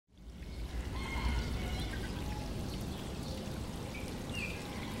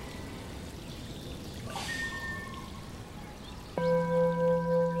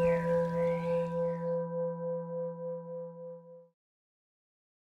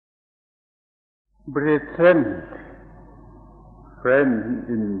present, friend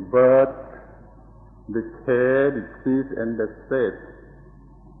in birth, decay, disease, and death.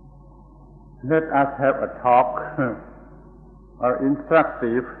 Let us have a talk or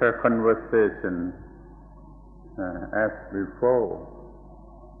instructive conversation as before.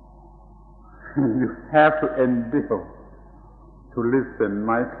 You have to endure to listen.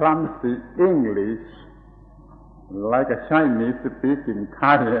 My clumsy English, like a Chinese speaking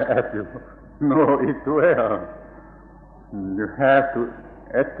Thai, as you know it well. You have to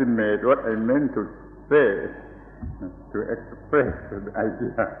estimate what I meant to say, to express the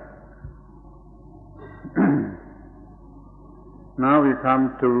idea. Now we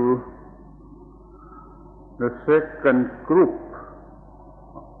come to the second group,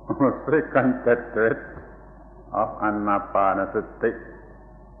 or second tetrad of Ānāpānasati.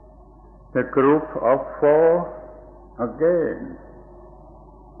 The group of four again.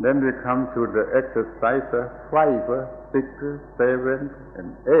 Then we come to the exercise 5, 6, 7,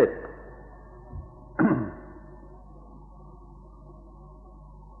 and 8.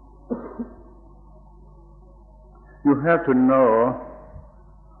 You have to know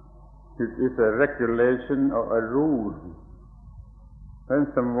it is a regulation or a rule. When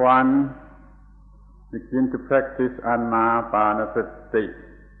someone begins to practice Ānāpānasati,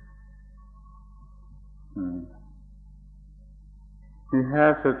 he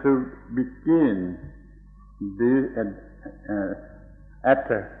has to begin at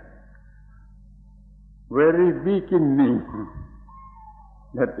the very beginning,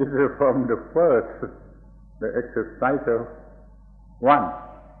 that is from the first, the exercise of 1.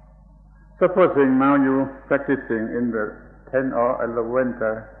 Supposing now you practicing in the 10th or 11th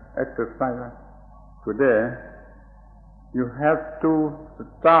exercise today, you have to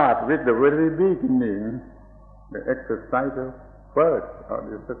start with the very beginning, the exercise of first, or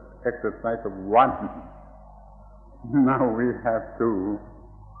the exercise of 1. Now we have to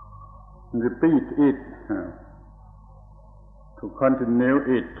repeat it, to continue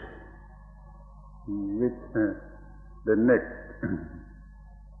it with the next.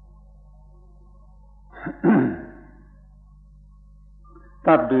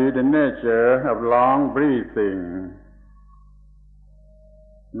 Study the nature of long breathing.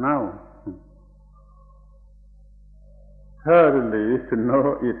 Now, thoroughly to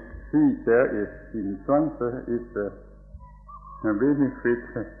know its feature, its influence, its benefit,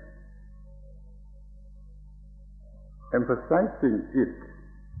 emphasizing it,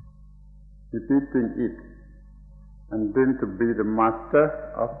 repeating it, and then to be the master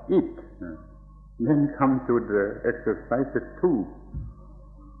of it. Then come to the exercise 2,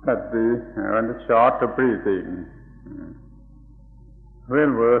 study on the short breathing.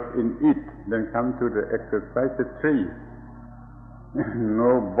 Well versed in it, then come to the exercise 3.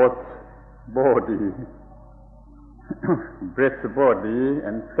 Know both body, breath body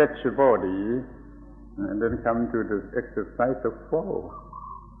and fetch body, and then come to the exercise 4.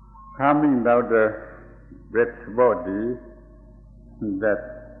 Calming down the breath body, that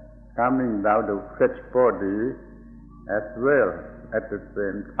calming down the fetch body as well at the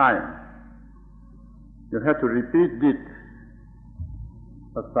same time. You have to repeat it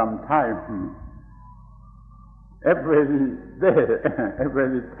for some time. Every day,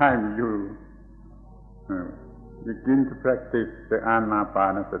 every time you begin to practice the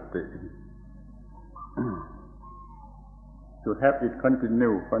Ānāpānasati, to have it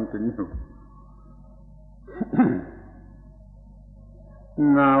continue.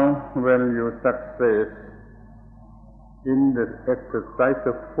 Now, when you succeed in the exercise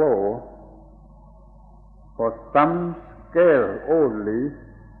 4, for some scale only,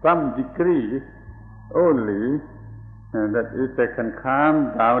 some degree only, and that is they can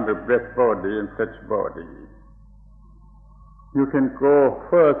calm down the breath body and fetch body. You can go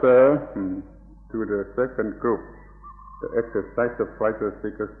further to the second group, the exercise 5,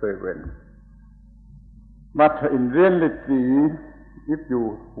 6, 7. But in reality, if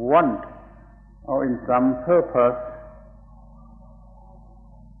you want, or in some purpose,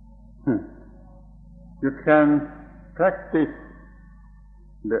 you can practice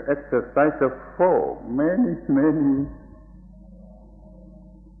the exercise 4, many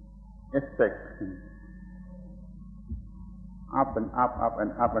aspects, up and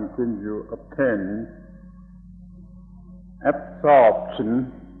up until you obtain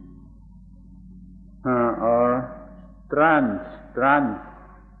absorption or trance,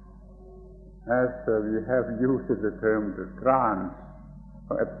 as we have used the term the trance,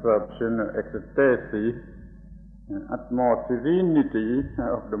 or absorption or ecstasy, utmost serenity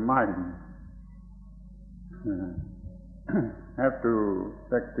of the mind. Have to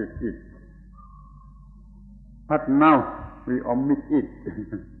practice it. But now we omit it.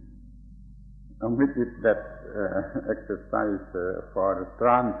 Omit it that exercise for the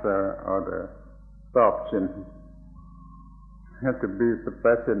trance or the absorption. Have to be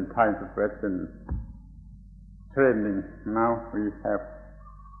special time, special training. Now we have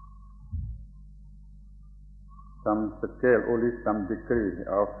some scale, only some degree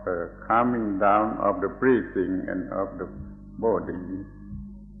of calming down of the breathing and of the body.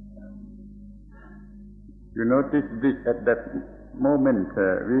 You notice this at that moment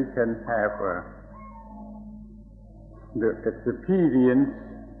we can have the experience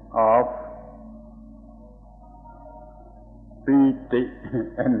of piti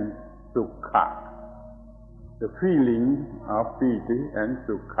and sukha, the feeling of piti and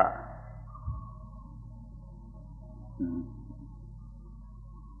sukha.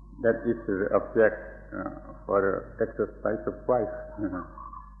 That is the object for the exercise of life.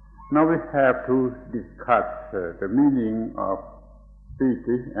 Now we have to discuss the meaning of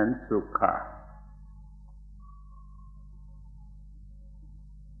piti and sukha.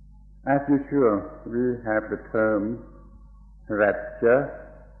 As usual, we have the term rapture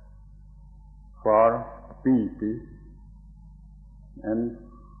for piti and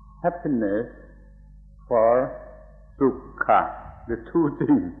happiness for sukha. The two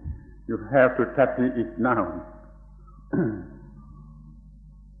things you have to study it now.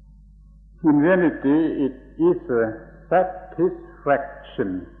 In reality, it is a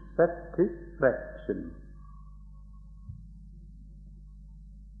satisfaction. Satisfaction.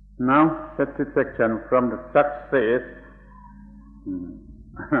 Now, satisfaction from the success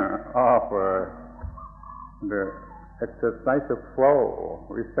of the exercise of flow.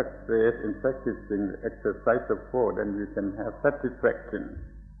 We succeed in practicing the exercise of flow, then we can have satisfaction.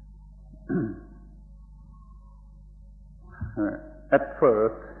 At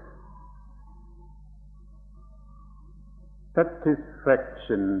first,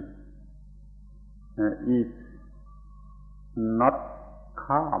 satisfaction is not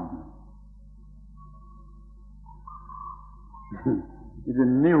calm. It's a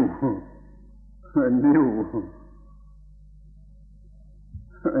new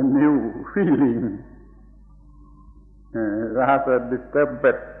feeling, rather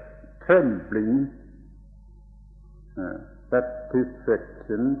disturbed, trembling.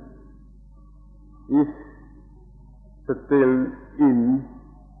 Satisfaction is still in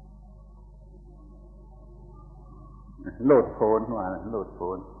โลดโผนว่าโลดโผ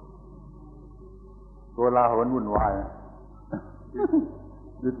นโกลาหลวุ่นวาย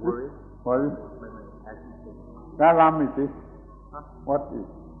Worry? Calamity. What is?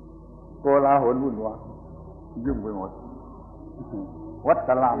 โกลาหลวุ่นวายยุ่งไปหมด What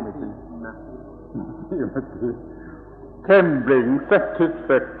calamity? Trembling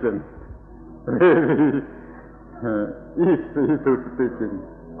satisfaction. Very easy to speak in.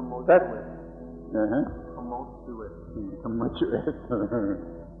 That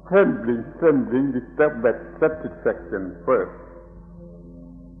trembling disturbed satisfaction first.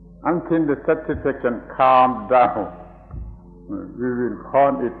 Until the satisfaction calms down, we will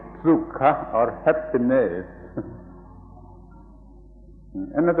call it sukha or happiness.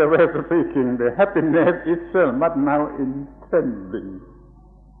 Another way of speaking, the happiness itself, but now in trembling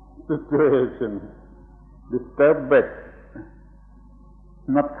situation, disturbed,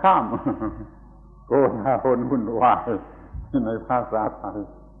 not calm. โกลาหลวุ่นวายในภาษาไทย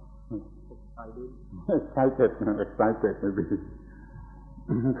excited maybe.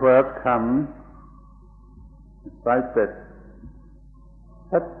 First come excited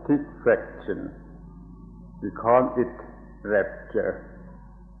satisfaction. We call it rapture.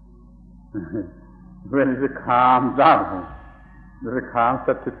 When it calms down, the calm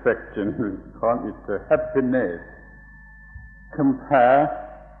satisfaction, we call it happiness. Compare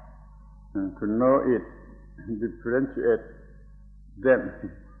to know it, differentiate them.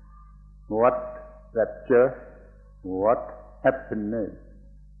 What rapture, what happiness.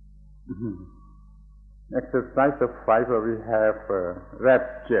 Exercise of fiber, we have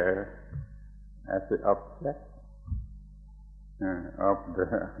rapture as the object of the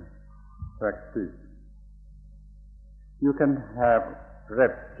practice. You can have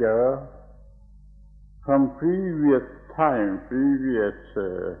rapture from previous time, previous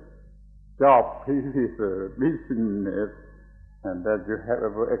job, previous business, and that you have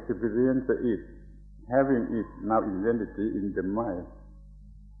ever experienced it, having it now in reality in the mind.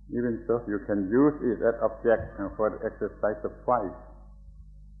 Even so, you can use it as object for the exercise of five.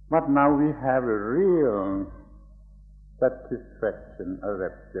 But now we have a real satisfaction, a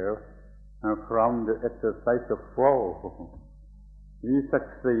rapture, from the exercise of flow. We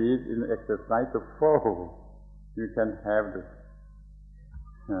succeed in the exercise of flow. you can have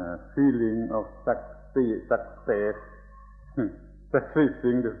the feeling of success,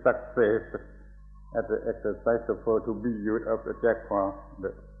 succeeding the success at the exercise of four to be used of the jack for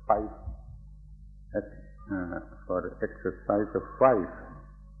the five, for the exercise of five.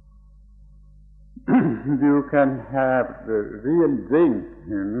 You can have the real thing,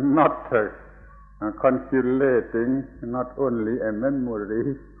 not calculating, not only a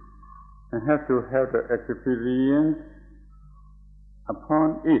memory. You have to have the experience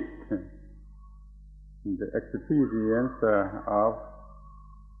upon it, the experience of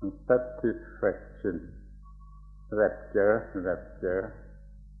satisfaction, rapture.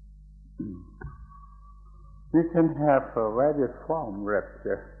 We can have a various form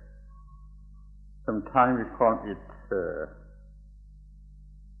rapture. Sometimes we call it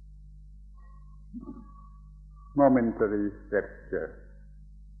momentary rapture.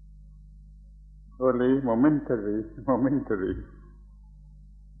 Only momentary.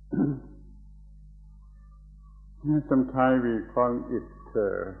 Sometimes we call it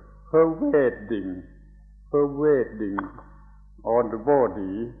pervading on the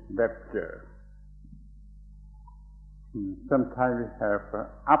body rapture. Sometimes we have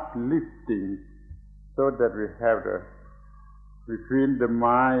uplifting, so that we have we feel the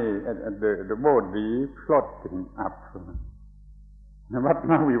mind and the body floating up. But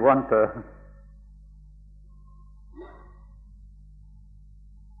now we want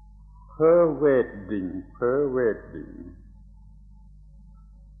pervading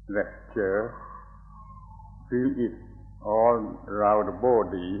rapture. Feel it all around the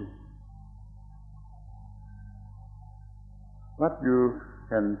body. What you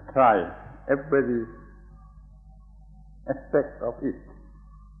can try every aspect of it,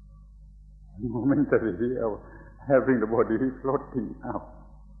 momentarily of having the body floating up.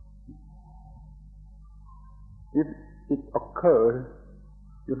 If it occurs,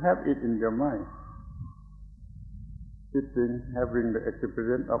 you have it in your mind, sitting, having the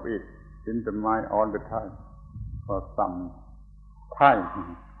experience of it in the mind all the time, for some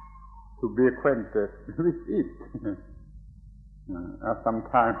time, to be acquainted with it.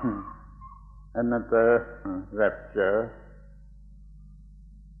 Sometimes another rapture,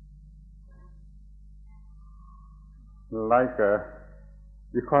 like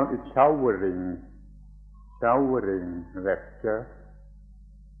we call it showering rapture.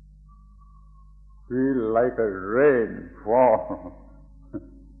 Feel like a rain fall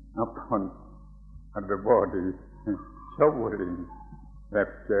upon the body, showering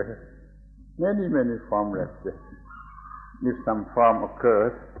rapture. Many form rapture. If some form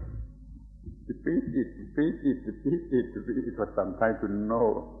occurs, repeat it for some time to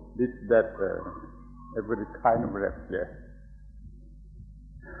know that every kind of rapture,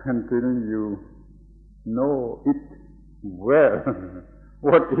 until you know it well.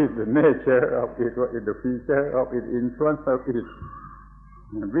 What is the nature of it? What is the feature of it? Influence of it?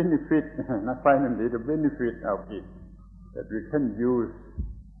 Benefit, not finally the benefit of it that we can use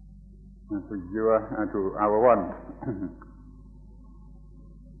to our want.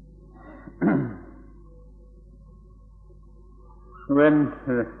 When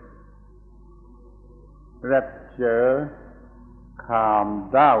rapture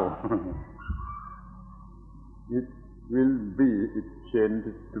calms down, it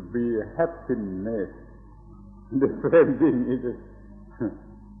changes to be a happiness. The same thing is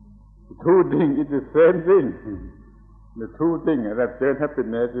two things is the same thing. The two things, rapture and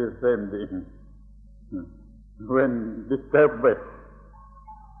happiness, is the same thing. When disturbed,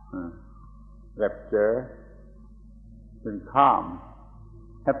 rapture, when calm,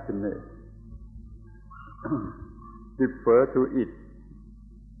 happiness, refer to it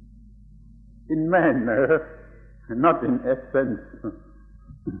in manner, not in essence.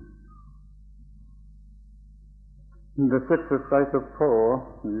 In the exercise of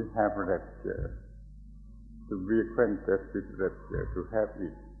four, we have rapture. To be acquainted with rapture, to have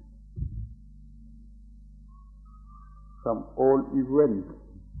it. Some old event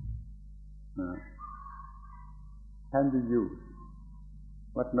can be used,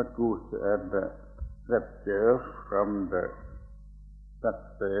 but not good as the rapture from the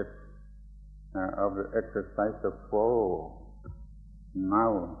success of the exercise of four.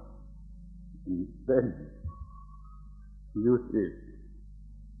 Now, instead, use it.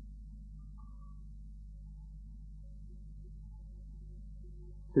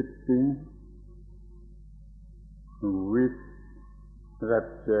 Sitting with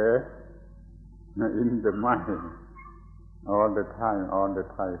rapture in the mind all the time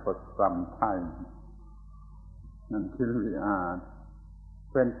for some time, until we are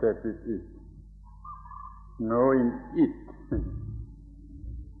acquainted with it. knowing it.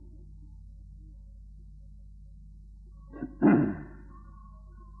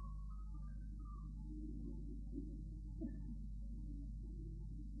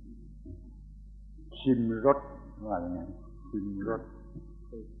 Chim rot ว่าอย่างไง Chim rot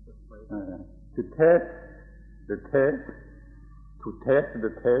to taste the taste to taste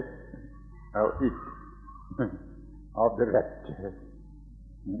the taste of it of the rapture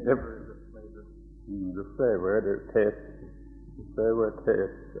the flavor the taste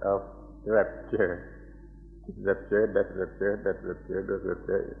of rapture that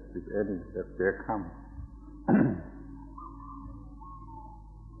rapture if any rapture comes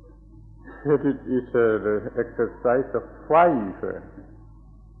it is the exercise of 5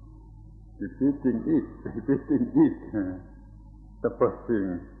 repeating it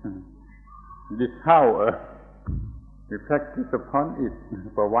supposing this how we practice upon it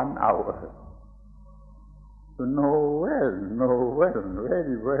for 1 hour to know well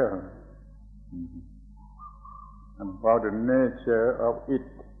very well about the nature of it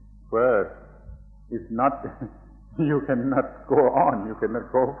first. If not you cannot go on, you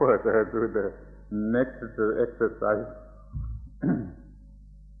cannot go further to the next exercise.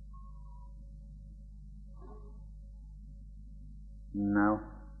 Now,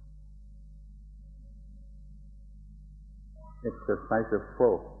 exercise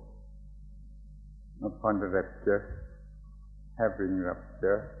 4 upon the rapture, having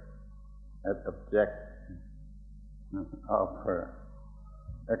rapture as object of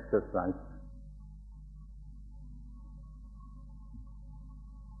exercise.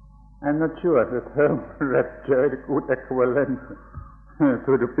 I'm not sure the term rapture is good equivalent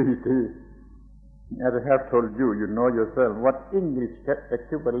to the PT. As I have told you, you know yourself what English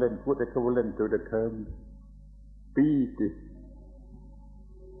equivalent, good equivalent to the term PT.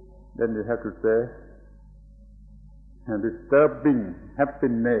 Then you have to say disturbing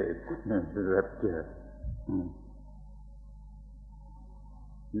happiness, rapture.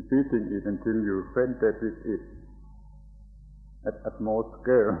 Repeating it until you fainted with it at utmost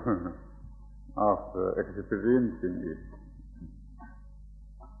scale of experiencing it.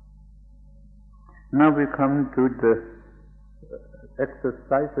 Now we come to the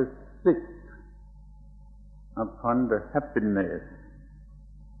exercise 6 upon the happiness.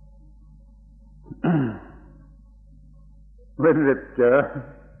 When rapture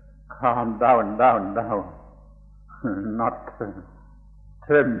calm down, not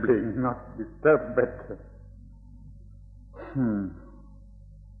trembling, not disturbed.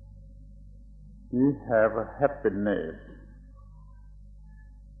 We have a happiness.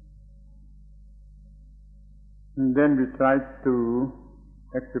 And then we try to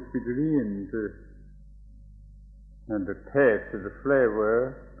experience the taste, the flavor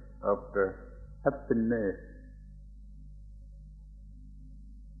of the happiness,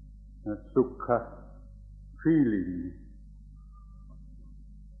 the sukha feeling.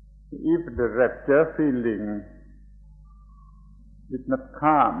 If the rapture feeling is not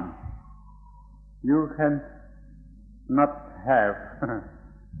calm, you can not have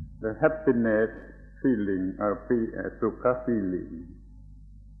the happiness feeling or sukha feeling.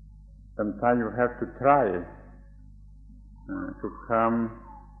 Sometimes you have to try to calm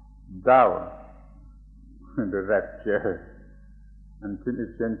down the rapture until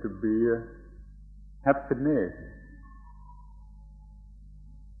it tends to be happiness.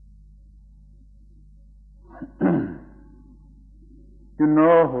 You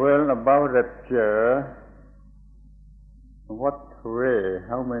know well about rapture, what way,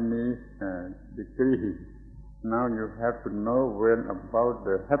 how many degrees. Now you have to know well about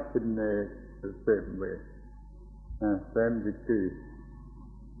the happiness the same way, same degree.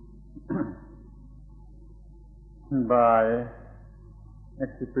 By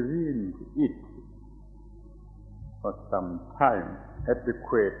experiencing it for some time,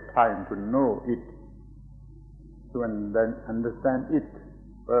 adequate time to know it, to understand it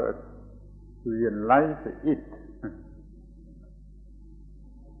first, to realize it.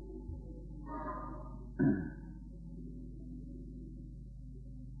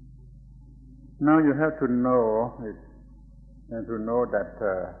 Now you have to know it, and to know that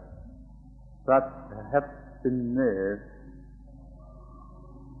such happiness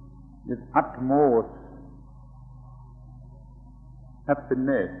is utmost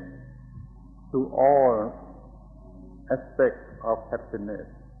happiness to all aspects of happiness.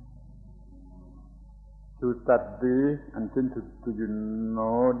 To study until you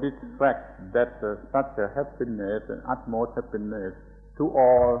know this fact that such a happiness and utmost happiness to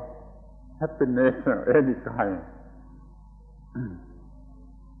all happiness of any kind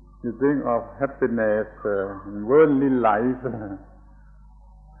You think of happiness in worldly life,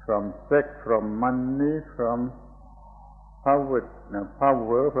 from sex, from money, from power,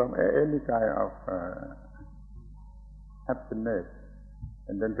 from any kind of happiness,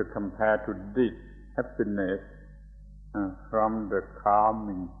 and then to compare to this happiness from the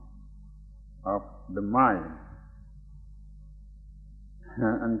calming of the mind,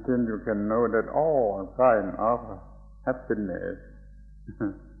 until you can know that all kind of happiness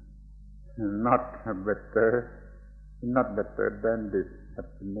not better than this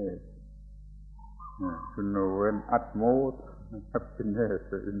happiness. To know an utmost happiness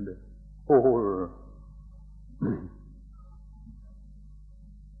in the whole.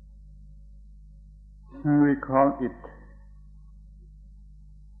 We call it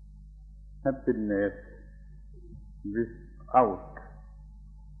happiness without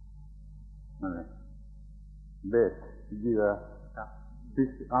bed.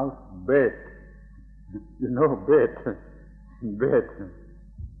 Without bed. You know bed. Bed.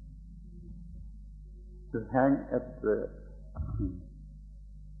 To hang at the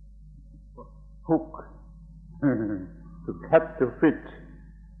hook to catch the fish,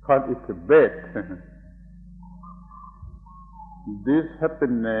 call it a bed. This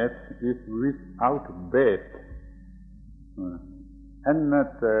happiness is without bed.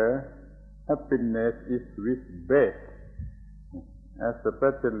 Another happiness is with bed,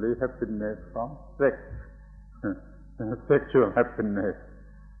 especially happiness from sex, sexual happiness.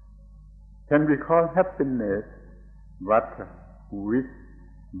 Can be called happiness, but with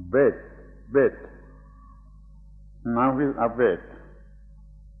bed. Now with a bed.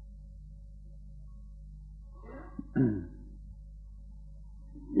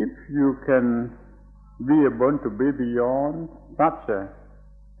 If you can be able to be beyond such a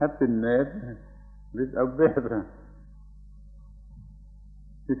happiness with a bed,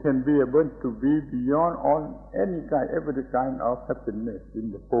 you can be able to be beyond every kind of happiness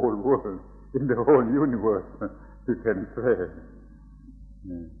in the whole world, in the whole universe, you can say.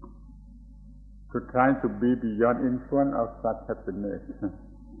 To try to be beyond influence of such happiness,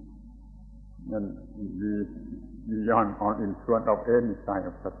 and be beyond all influence of any kind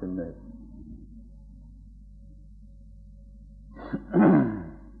of happiness.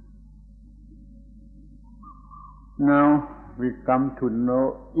 Now we come to know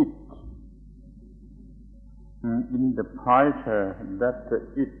it in the point that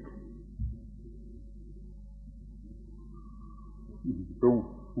it ปรุง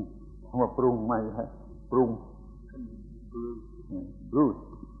คำว่าปรุงไม่ฮะปรุง root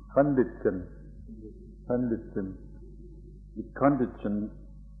condition it condition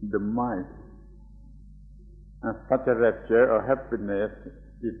the mind. Such a rapture or happiness,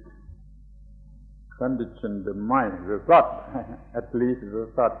 it condition the mind, the thought, at least the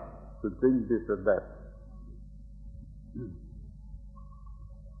thought to think this or that.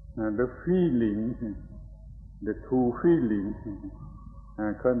 The feeling, the true feeling,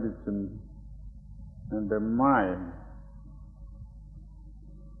 condition and the mind.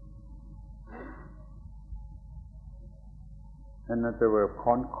 Another word,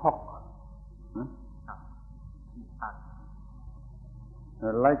 concoct.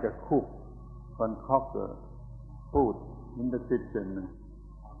 Like a cook, concoct food in the kitchen.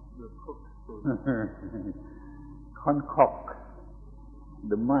 Concoct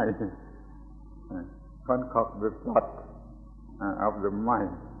the mind, concoct the thought of the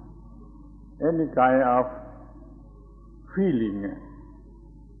mind. Any kind of feeling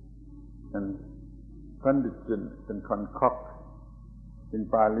and condition and concoct. In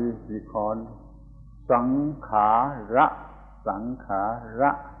Pali we call sankhara.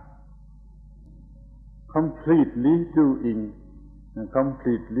 Completely doing,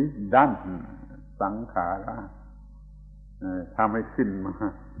 completely done. Sankhara. ทำให้ขึ้นมา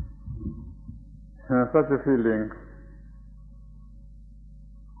Such a feeling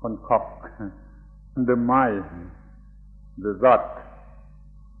concoct the mind, the thought.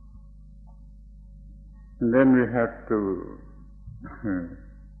 And then we have to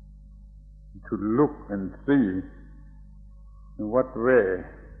look and see in what way,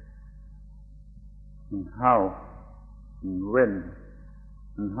 and how, and when,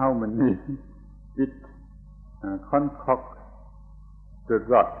 and how many it concoct the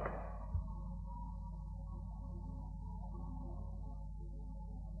thought.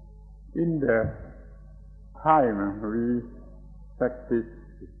 In the time we practice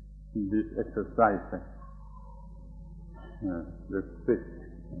this exercise, the six,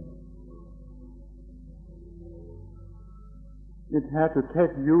 it had to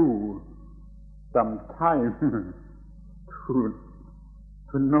take you some time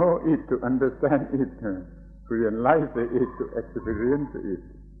to know it, to understand it, to realize it, to experience it.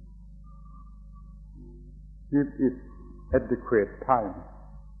 Give it adequate time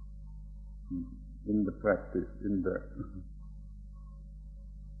in the practice, in the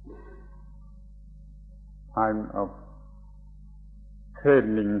time of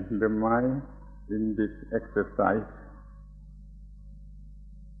training the mind in this exercise.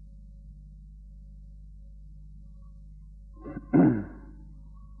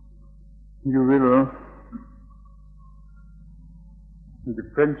 You will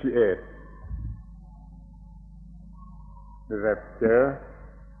differentiate the rapture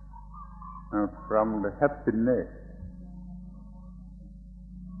from the happiness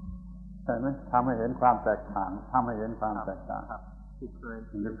ใช่ไหมทำให้เห็นความแตกต่างทำให้เห็นความแตกต่าง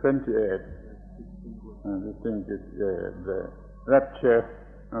differentiate distinguish the rapture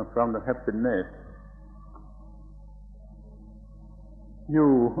from the happiness. You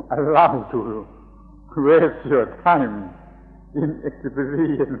allow to waste your time in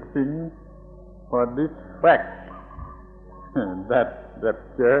experiencing for this fact that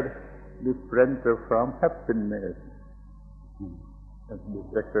rapture different from happiness. This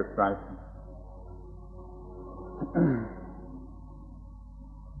exercise.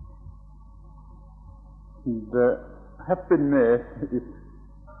 The happiness is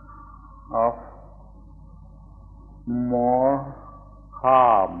of more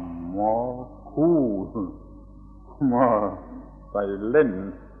calm, more cool, more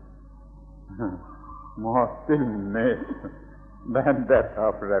silence, more stillness than that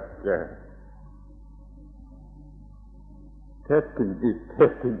of rapture. Testing it,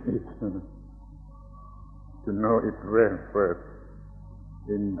 to know it well first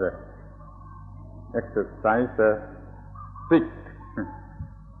in the exercise 6.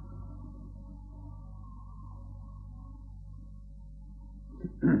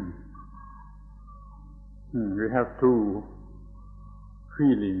 We have two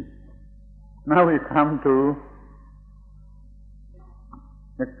feelings. Now we come to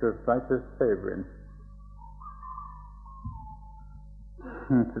exercise 7.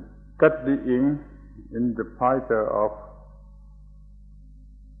 Studying in the pointer of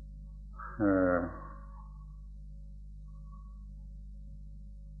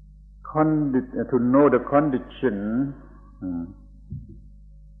to know the condition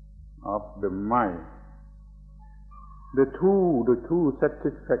of the mind. The two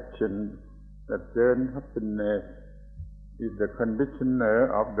satisfaction, that turn happiness, is the conditioner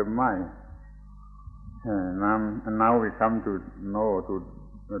of the mind. And now we come to know, to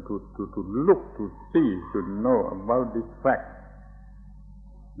look, to see, to know about this fact,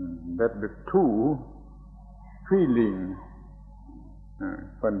 that the two feeling,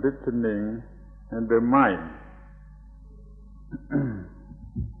 conditioning and the mind.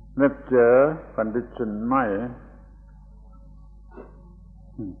 Rapture condition mind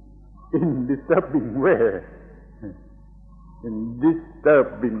in disturbing way, in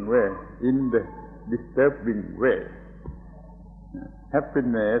the disturbing way.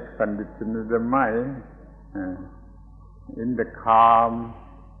 Happiness conditions the mind in the calm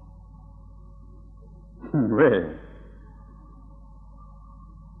way.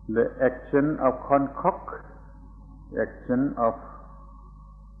 The action of concoct, the action of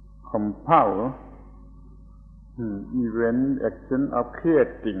compel, even action of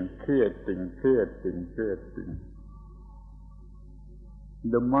creating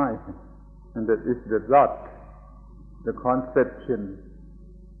the mind, and that is the thought, the conception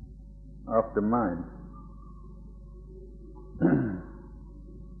of the mind.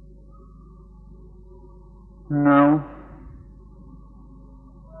 Now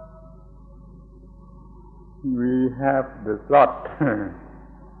we have the thought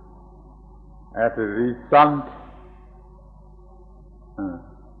as a result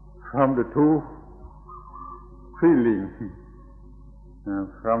from the two feelings,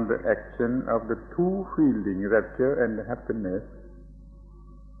 from the action of the two feelings, rapture and happiness,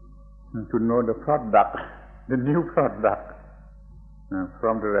 to know the product, the new product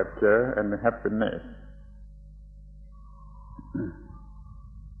from the rapture and the happiness.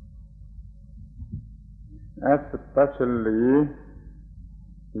 Especially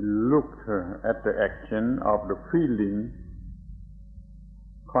look at the action of the feeling,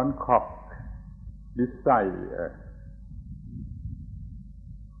 concoct, desire,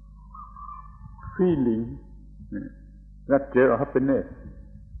 feeling, rapture or happiness,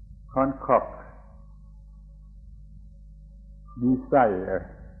 concoct,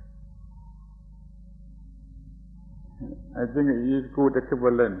 desire. I think it is good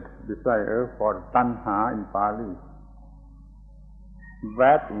equivalent, desire, for tanha in Pali.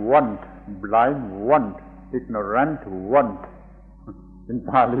 bad want, blind want, ignorant want. In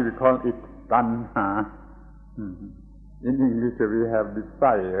Pali we call it tanha. In English we have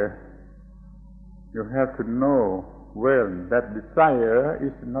desire. You have to know well that desire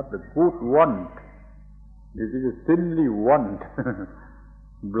is not a good want. It is a sinly want,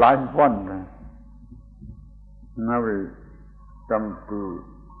 blind want. Now we come to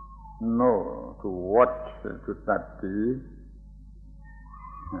know, to watch, to study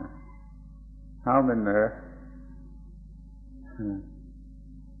how many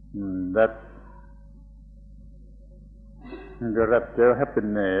that the rapture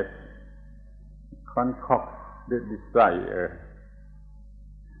happiness concoct the desire,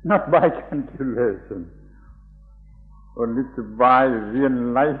 not by calculation, only to by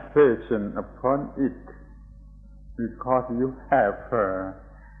realization upon it, because you have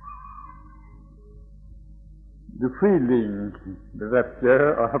the feeling, the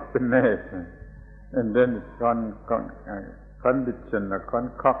rapture or happiness, and then it condition or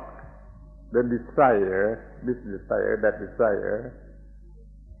concoct the desire, this desire, that desire,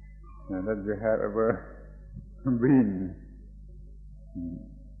 and that you have ever been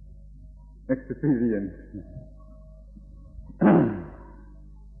experienced.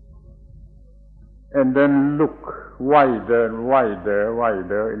 And then look wider and wider,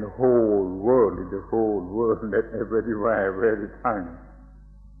 wider in the whole world, that everywhere, every time.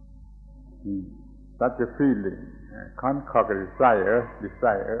 Such a feeling, concoct a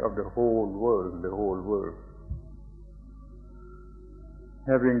desire of the whole world.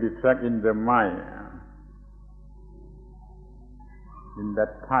 Having the track in the mind, in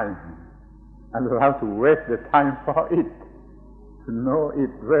that time, allow to waste the time for it, to know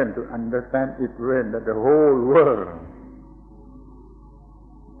it when, to understand it when, that the whole world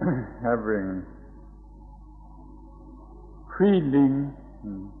having feeling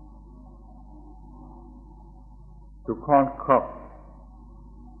to concoct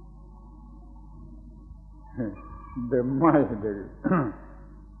the mind, the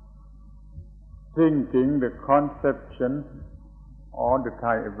thinking, the conception, all the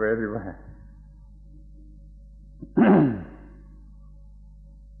time, everywhere.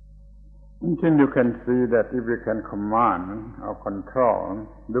 Then you can see that if we can command or control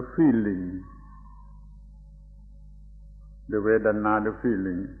the feeling, the Vedana, the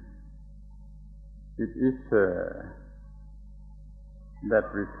feeling, it is that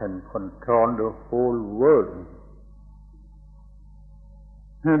we can control the whole world.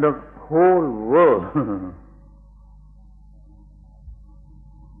 And the whole world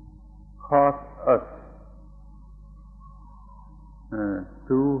cause us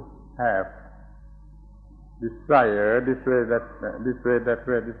to have desire, this way, that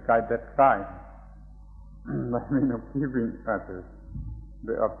way, this kind, that kind. By means of giving others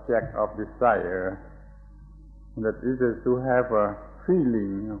the object of desire, that is to have a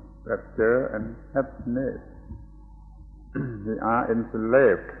feeling of rapture and happiness. We are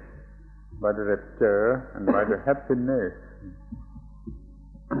enslaved by the rapture and by the happiness.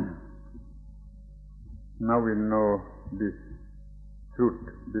 Now we know this truth,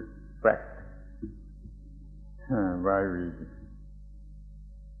 this fact, why we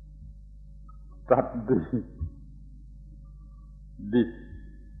study this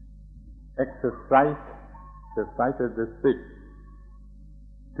exercise the sick,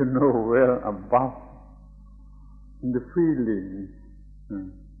 to know well about the feeling,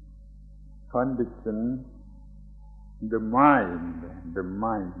 condition, the mind,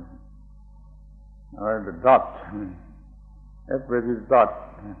 or the thought. Every thought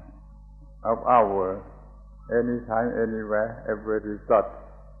of our, anytime, anywhere, every thought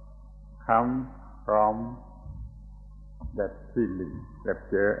comes from that feeling,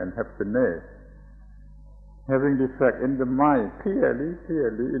 rapture and happiness. Having the fact in the mind, clearly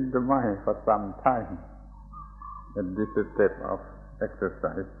in the mind for some time. And this is a step of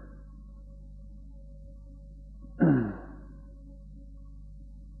exercise.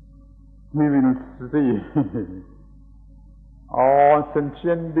 We will see all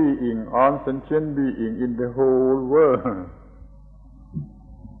sentient being in the whole world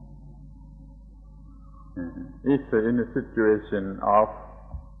is in a situation of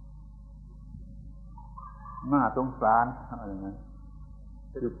น่าสงสารอะไรนะ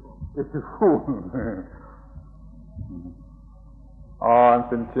It's a fool. All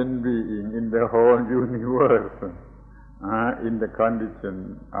sentient being in the whole universe are in the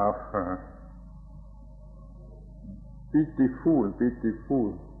condition of pitiful.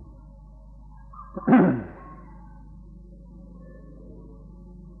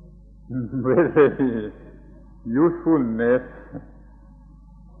 Very usefulness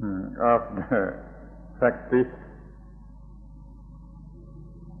of the practice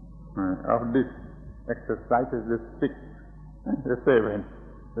of this exercise is the six, the seven.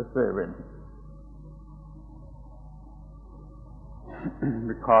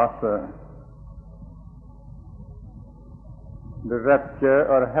 Because the rapture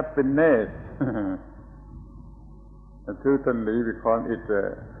or happiness, certainly we call it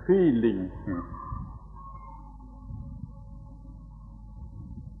a feeling.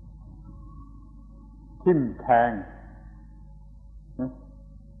 Tim Tang.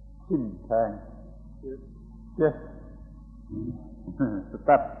 Yes.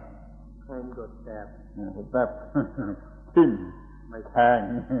 Step. Step. Tim. Tang.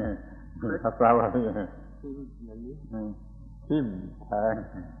 ภาษาบาลี Tim Tang.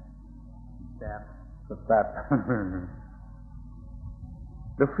 Step.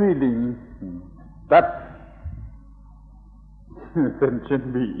 The feeling that sentient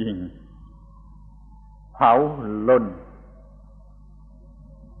being เผาลน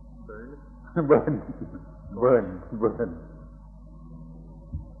burn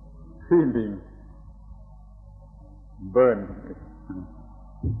feeling burn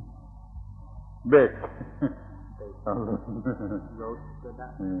bake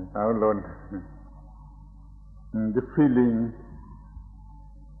เอาลน the feeling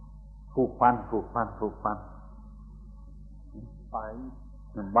ผูกพัน bind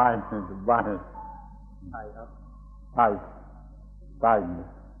ไทย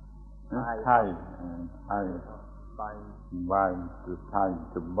bind to tie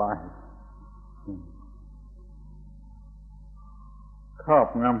to bind ครอบ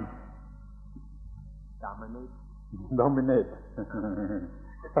งำ dominate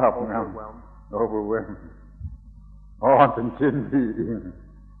ครอบงำ overwhelm all sentient being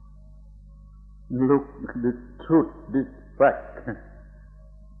look this truth, this fact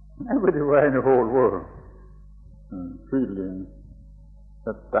everywhere in the whole world feeling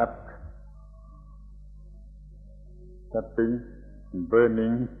tapping,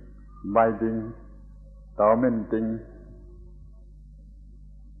 burning, biting, tormenting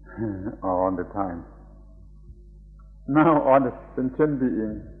all the time. Now all the sentient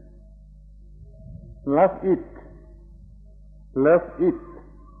being love it,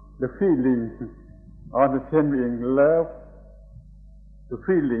 the feeling all the sentient being love the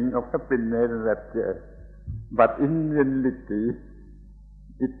feeling of happiness and rapture, but in reality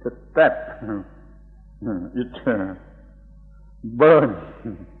it's a trap. It burns.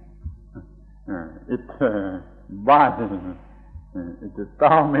 It binds. It is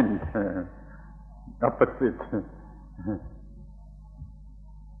torment. Opposite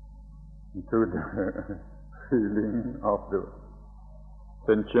to the feeling of the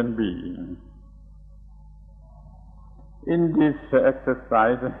sentient being. In this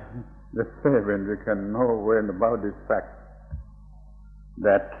exercise, the seven, we can know well about this fact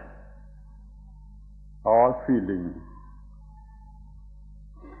that all feeling,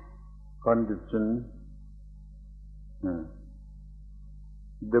 condition,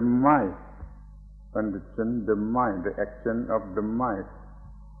 the mind, condition, the mind, the action of the mind,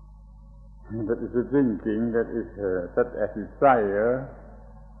 that is a thinking, that is such as desire,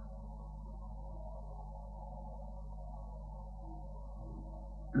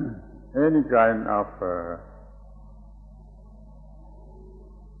 any kind of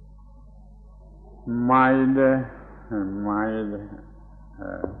mind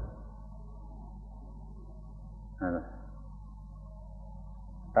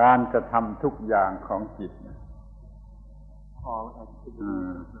การกระทำทุกอย่างของจิต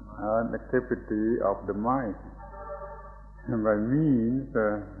all activity of the mind by means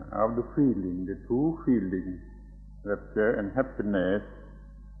of the feeling, the two feelings, rapture and happiness.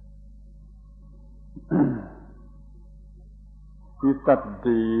 We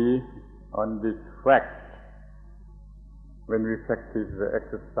study on this fact when we practice the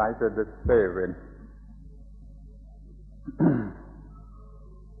exercise of the seven.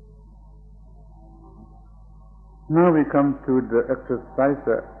 Now we come to the exercise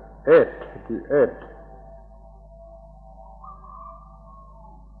 8, the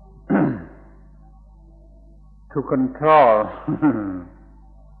 8. To control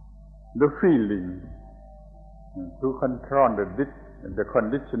the feeling, to control the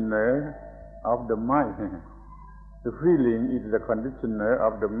conditioner of the mind. The feeling is the conditioner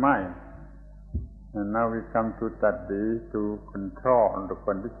of the mind. And now we come to study to control the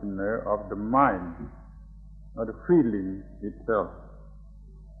conditioner of the mind, or the feeling itself.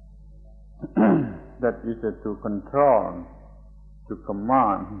 That is to control, to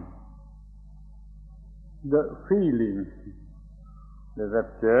command the feeling the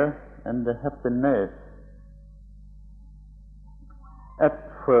rapture and the happiness. At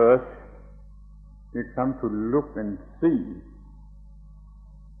first, we come to look and see.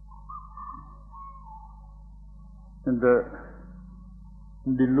 And the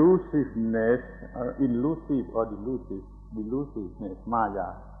delusiveness, delusiveness,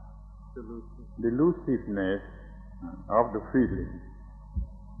 maya, delusiveness of the feeling.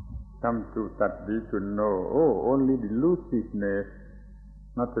 Come to study to know, only delusiveness,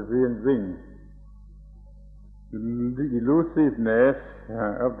 not the real thing. The elusiveness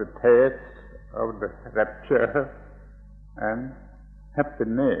of the taste, of the rapture and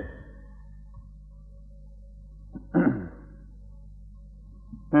happiness.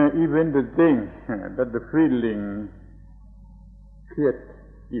 Even the thing that the feeling creates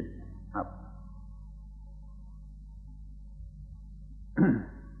it up.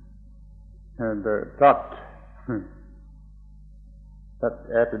 And the thought that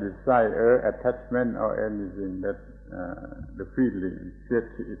as a desire, attachment or anything that the feeling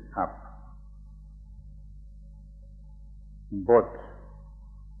sets it up. Both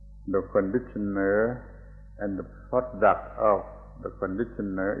the conditioner and the product of the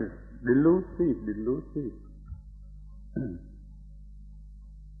conditioner is delusive.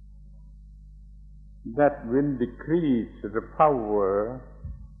 That will decrease the power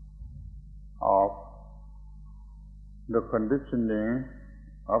of the conditioning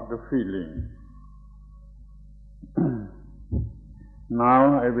of the feeling.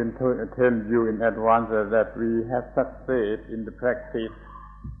 Now I will tell you in advance that we have success in the practice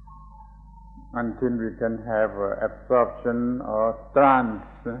until we can have absorption or trance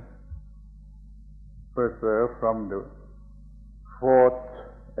further from the fourth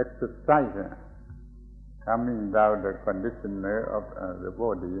exercise, coming down the conditioner of the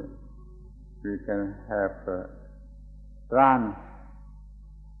body. We can have trance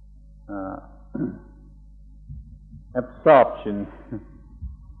absorption.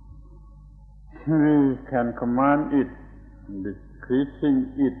 We can command it,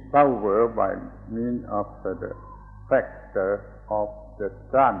 decreasing its power by means of the factor of the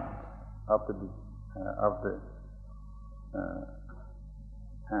trance of the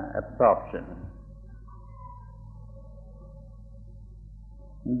absorption.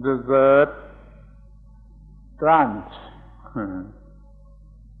 The word trance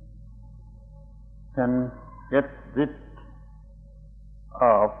can get rid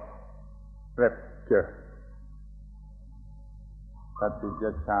of rapture. That is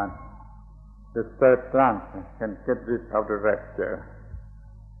the chant. The third trance can get rid of the rapture.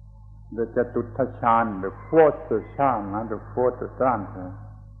 The Chatutha chant, the fourth chant, the fourth trance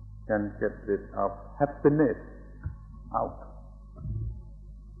can get rid of happiness out.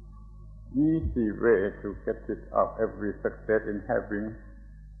 Easy way to get rid of every success in having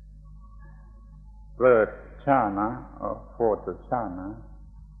third jhana or fourth jhana,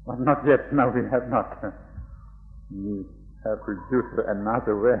 but not yet. Now we have not. We have to use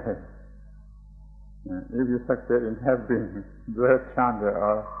another way. If you succeed in having third jhana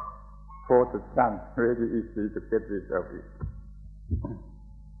or fourth jhana, very easy to get rid of it.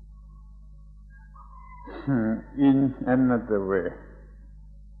 In another way,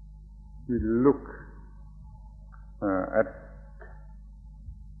 we look at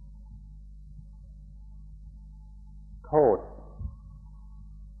โทษ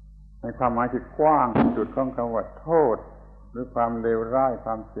ในความหมายที่กว้างที่สุดของคำว่าโทษหรือความเลวร้ายค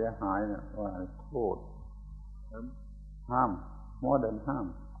วามเสียหายเนี่ยว่าโทษห้าม more than ห้าม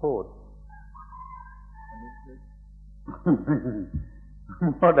โทษ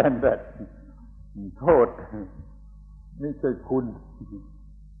more than that โทษไม่ใช่คุณ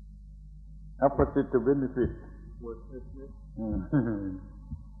opposite to benefit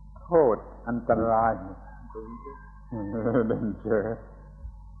โทษอันตรายdanger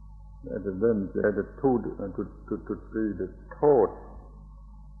the danger the to see the โทษ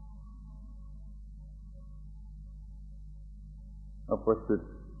opposite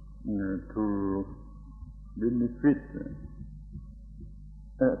to benefit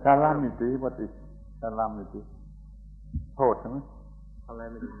calamity what is calamity โทษใช่ไหม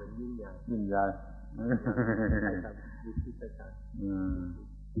calamity มันยิ่งใหญ่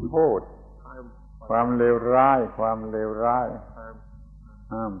โทษความเลวร้าย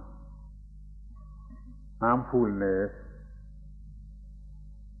harmfulness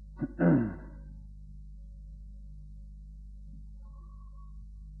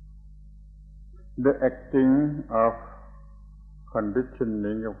the acting of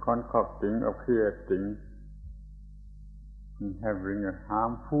conditioning, of concocting, of creating, and having a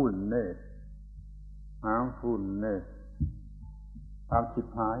harmfulness ความชิบ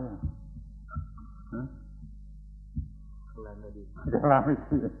หายข้างล่างไม่ดี ข้างล่างไม่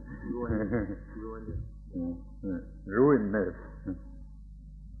ดี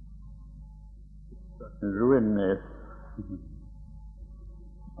ruinous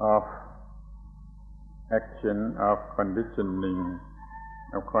of action, of conditioning,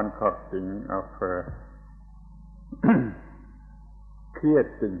 of concocting, of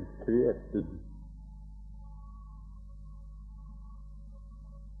creating.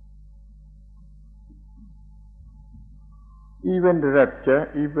 Even the rapture,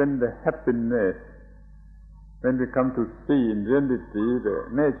 even the happiness, when we come to see in reality the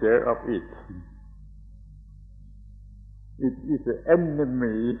nature of it, it is an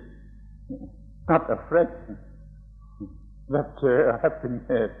enemy, not a friend. Rapture or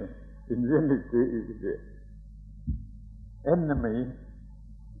happiness in reality is the enemy,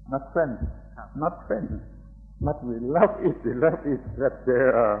 not friend, not friend. But we love it, rapture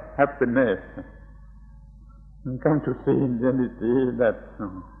or happiness. We come to see in reality that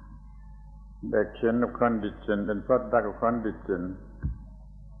the action of condition and product of condition,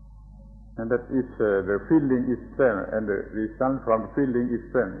 and that is the feeling itself, and the result from feeling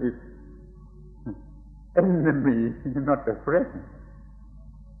itself is enemy, not a friend.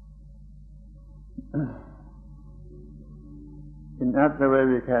 In other way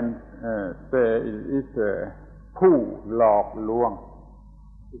we can say it is a ผู้หลอกลวง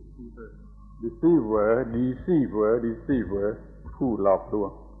deceiver ผู้หลอกลว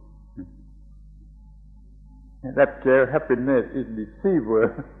ง Rapture, happiness is deceiver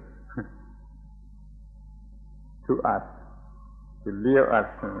to us, to lure us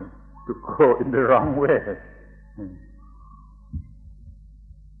to go in the wrong way.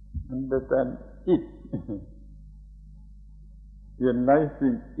 Understand it,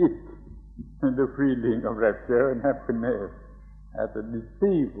 realizing it, and the feeling of rapture and happiness as a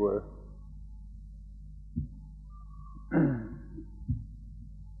deceiver.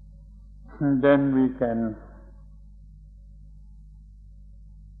 And then we can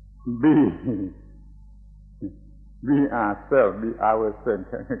be ourselves,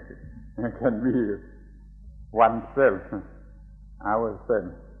 can be oneself,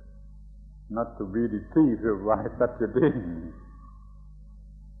 ourselves, not to be deceived by such a thing.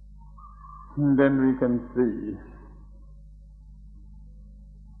 And then we can see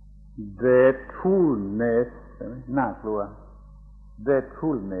dreadfulness, น่ากลัว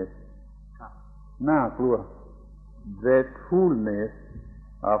dreadfulness น่ากลัว dreadfulness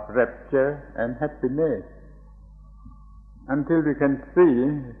of rapture and happiness. Until we can see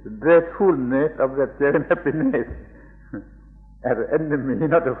the dreadfulness of rapture and happiness as an enemy,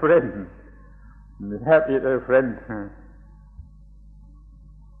 not a friend. We have it as a friend.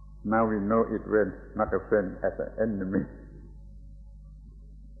 Now we know it when not a friend, as an enemy.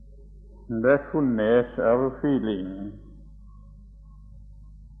 Dreadfulness of feeling,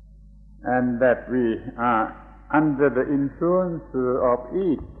 and that we are under the influence of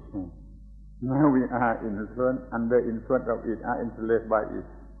it. Now we are under influence of it, are enslaved by it.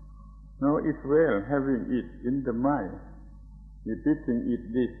 Know it well, having it in the mind, repeating it,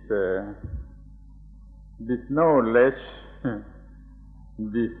 this knowledge,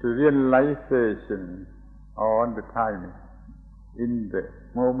 this realization all the time, in the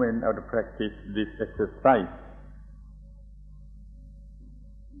moment of the practice, this exercise.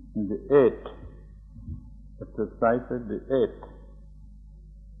 The 8 exercises, the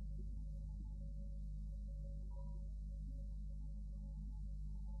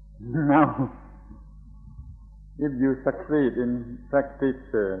 8. Now, if you succeed in practice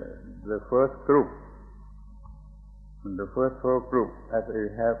the first group, the first 4 groups, as we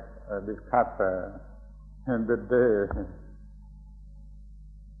have discussed in the day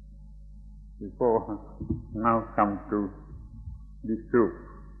before, now come to this group.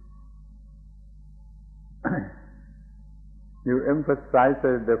 You emphasize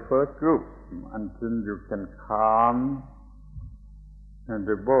the first group until you can calm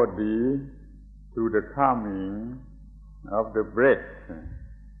the body to the calming of the breath.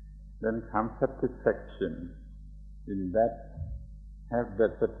 Then comes satisfaction in that. Have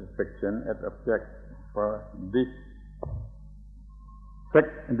that satisfaction as object for this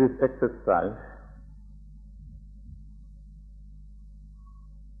exercise.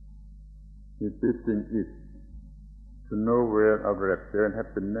 Repeating it to know well of rapture and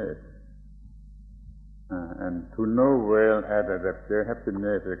happiness, and to know well as a rapture,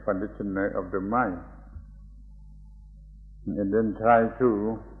 happiness, the conditioner of the mind, and then try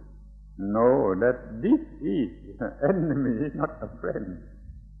to know that this is enemy, not a friend.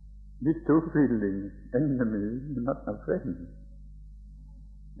 These 2 feelings, enemy, not a friend.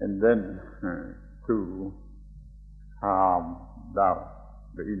 and then to calm down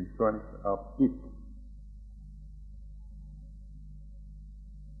the influence of it,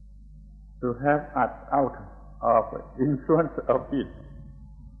 to have us out of the influence of it.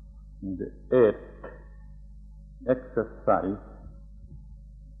 The eighth exercise.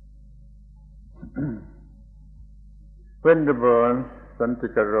 Venerable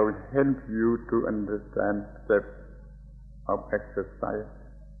Santikaro will help you to understand steps of exercise,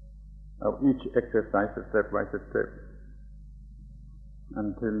 of each exercise step by step,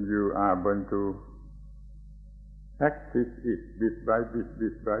 until you are able to practice it bit by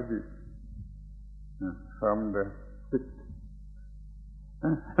bit, from the sixth,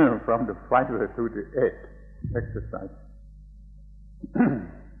 from the 5th to the 8th exercise.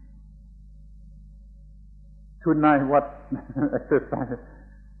 Tonight, what exercise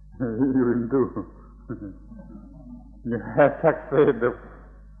you will do? You have succeeded the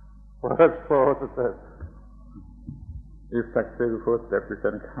first 4 steps. If succeed the 4th step, you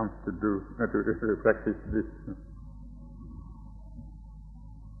can come to practice this.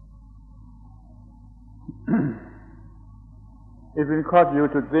 It will cause you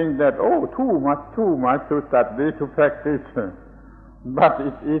to think that, too much to study, to practice. But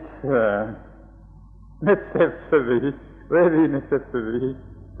it is necessary, very necessary,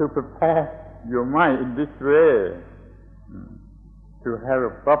 to prepare your mind in this way, to have a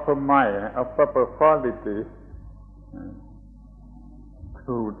proper mind, a proper quality,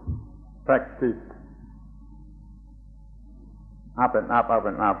 to practice up and up,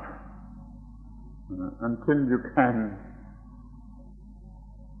 until you can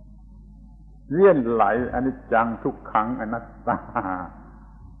realize anicca, dukkha, anatta,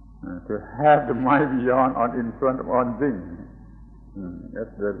 to have the mind beyond on in front of on things.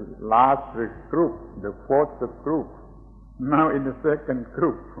 That's the last group, the 4th group. Now in the 2nd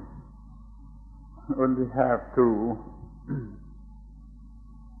group, only have to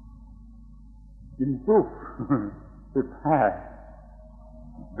improve, prepare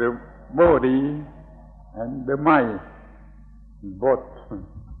the body and the mind, both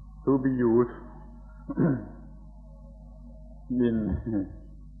to be used in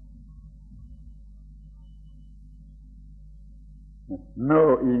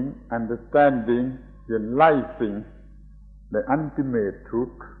knowing, understanding, realizing the ultimate truth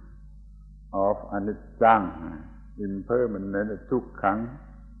of anicca, impermanent, dukkha,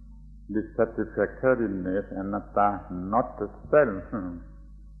 dissatisfactoriness, anatta, not the self.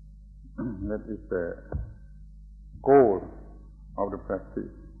 That is the goal of the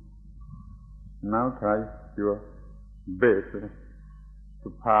practice. Now try your best to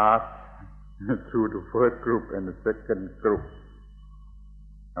pass through the 1st group and the 2nd group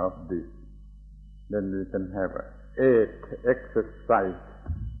of this. Then we can have 8 exercise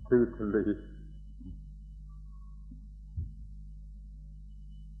totally.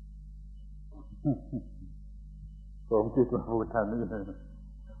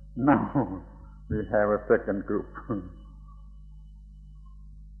 Now we have a 2nd group.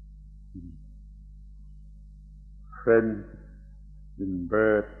 Friends in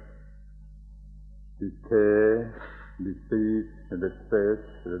birth, decay, disease, the state,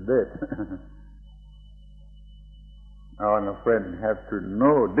 the death. Our friend have to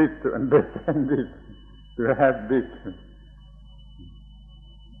know this, to understand this, to have this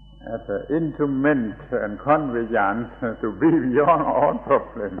as an instrument and conveyance to be beyond all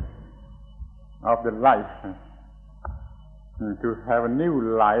problems of the life, to have a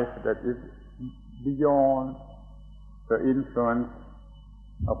new life that is beyond the influence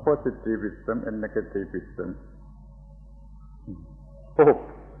of positivism and negativism. Hope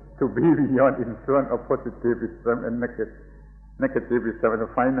to be beyond influence of positivism and negativism and the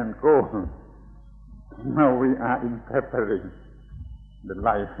final goal. Now we are in preparing the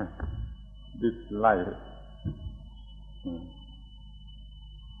life, this life,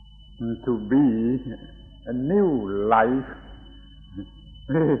 to be a new life.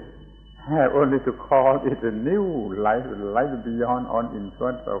 We have only to call it a new life, a life beyond all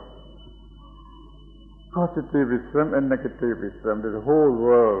influence of positivism and negativism. The whole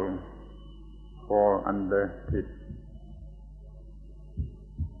world fall under it.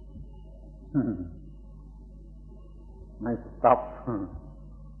 I stop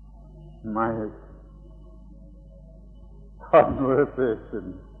my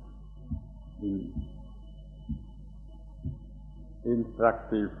conversation in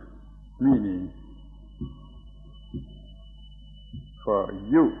instructive meaning for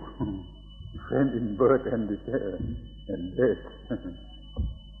you, friend in birth and decay and death.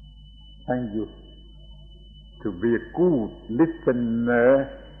 Thank you to be a good listener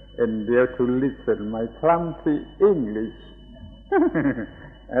endure to listen my clumsy English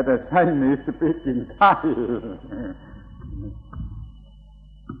as a Chinese speaking Thai.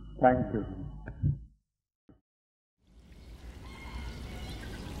 Thank you.